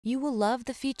You will love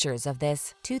the features of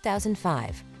this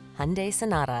 2005 Hyundai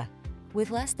Sonata.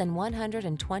 With less than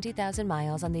 120,000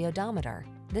 miles on the odometer,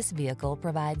 this vehicle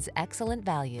provides excellent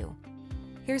value.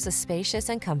 Here's a spacious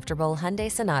and comfortable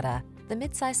Hyundai Sonata, the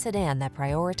midsize sedan that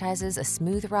prioritizes a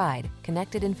smooth ride,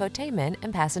 connected infotainment,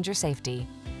 and passenger safety.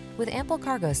 With ample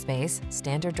cargo space,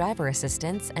 standard driver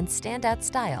assistance, and standout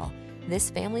style, this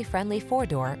family-friendly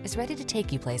four-door is ready to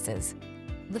take you places.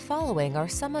 The following are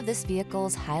some of this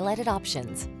vehicle's highlighted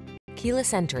options: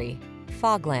 keyless entry,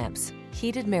 fog lamps,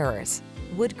 heated mirrors,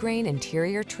 wood grain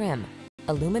interior trim,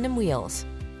 aluminum wheels,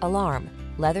 alarm,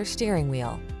 leather steering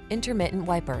wheel, intermittent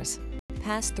wipers,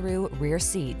 pass-through rear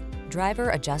seat,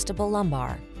 driver adjustable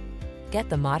lumbar. Get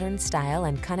the modern style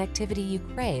and connectivity you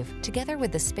crave together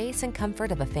with the space and comfort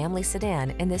of a family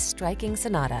sedan in this striking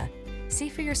Sonata. See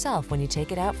for yourself when you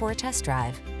take it out for a test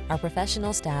drive. Our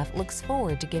professional staff looks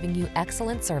forward to giving you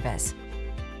excellent service.